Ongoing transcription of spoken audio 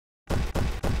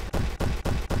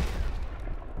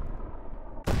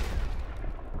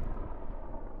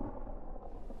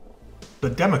The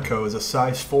Demeco is a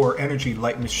size 4 energy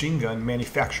light machine gun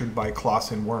manufactured by Klaus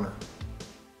and Werner.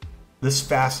 This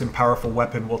fast and powerful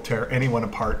weapon will tear anyone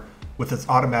apart with its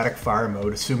automatic fire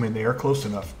mode, assuming they are close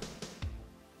enough.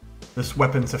 This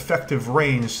weapon's effective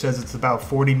range says it's about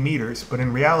 40 meters, but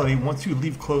in reality, once you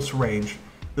leave close range,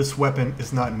 this weapon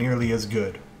is not nearly as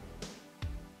good.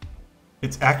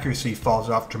 Its accuracy falls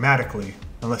off dramatically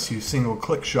unless you single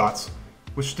click shots,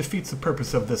 which defeats the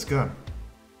purpose of this gun.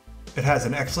 It has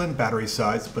an excellent battery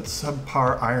size, but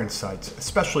subpar iron sights,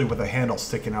 especially with a handle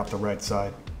sticking out the right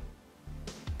side.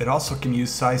 It also can use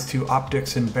size 2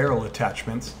 optics and barrel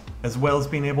attachments, as well as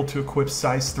being able to equip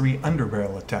size 3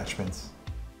 underbarrel attachments.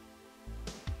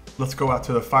 Let's go out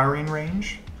to the firing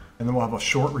range, and then we'll have a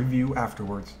short review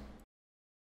afterwards.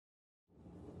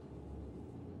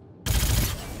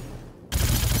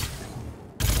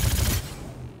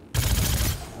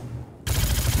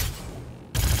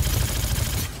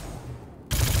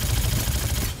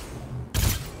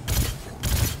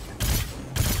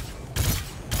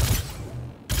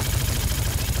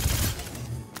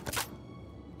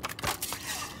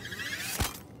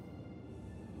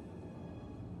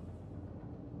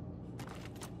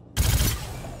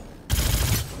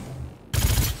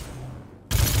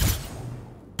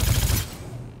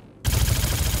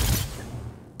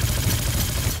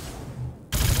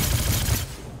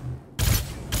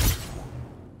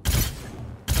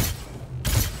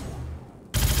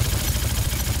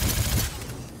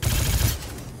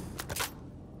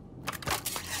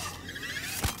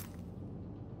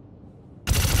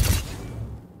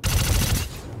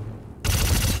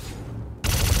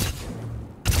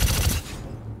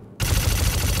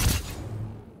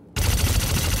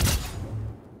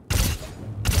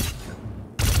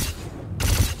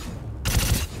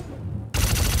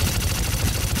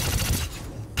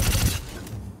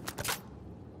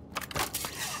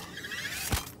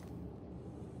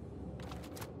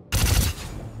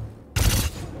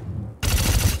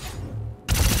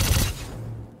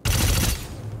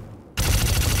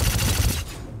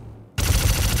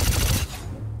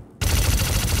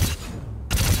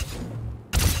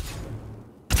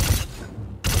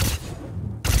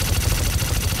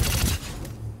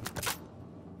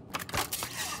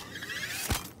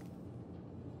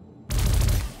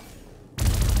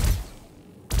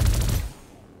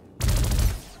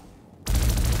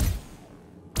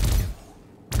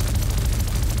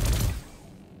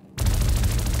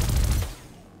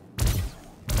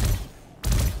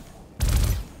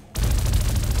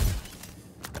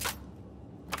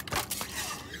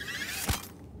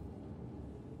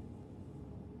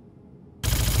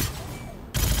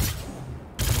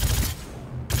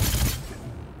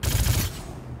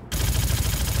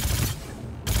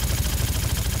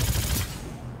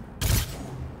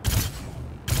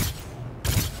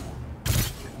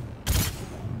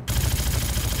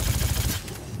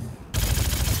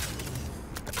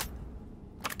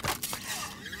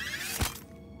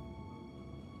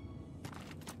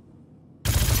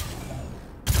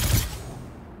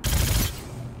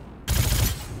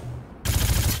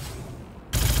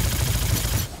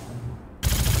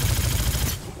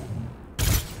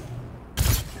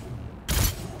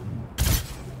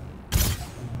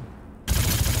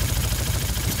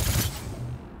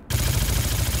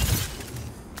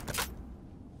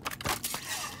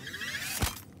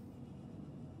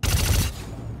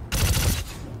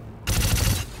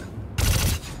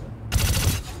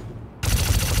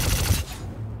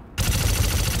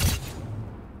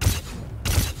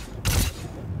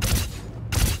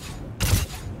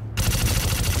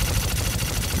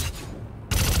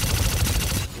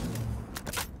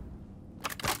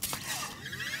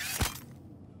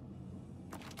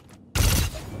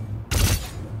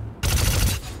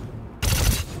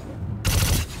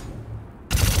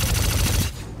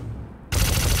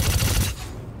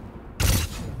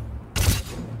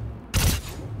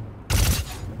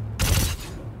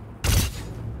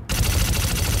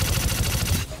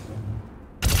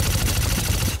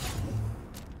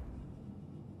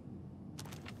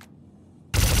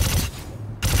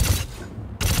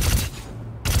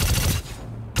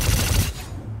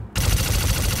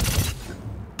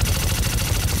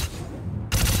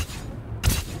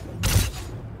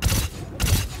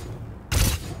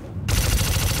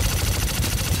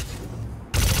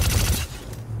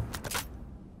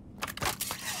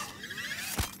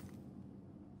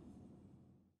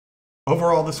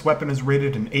 Overall, this weapon is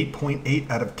rated an 8.8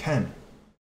 out of 10.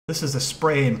 This is a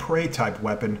spray and pray type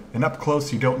weapon, and up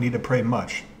close you don't need to pray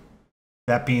much.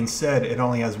 That being said, it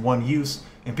only has one use,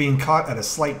 and being caught at a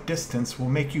slight distance will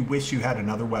make you wish you had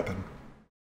another weapon.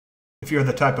 If you're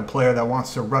the type of player that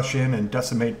wants to rush in and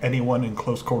decimate anyone in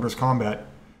close quarters combat,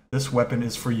 this weapon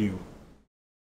is for you.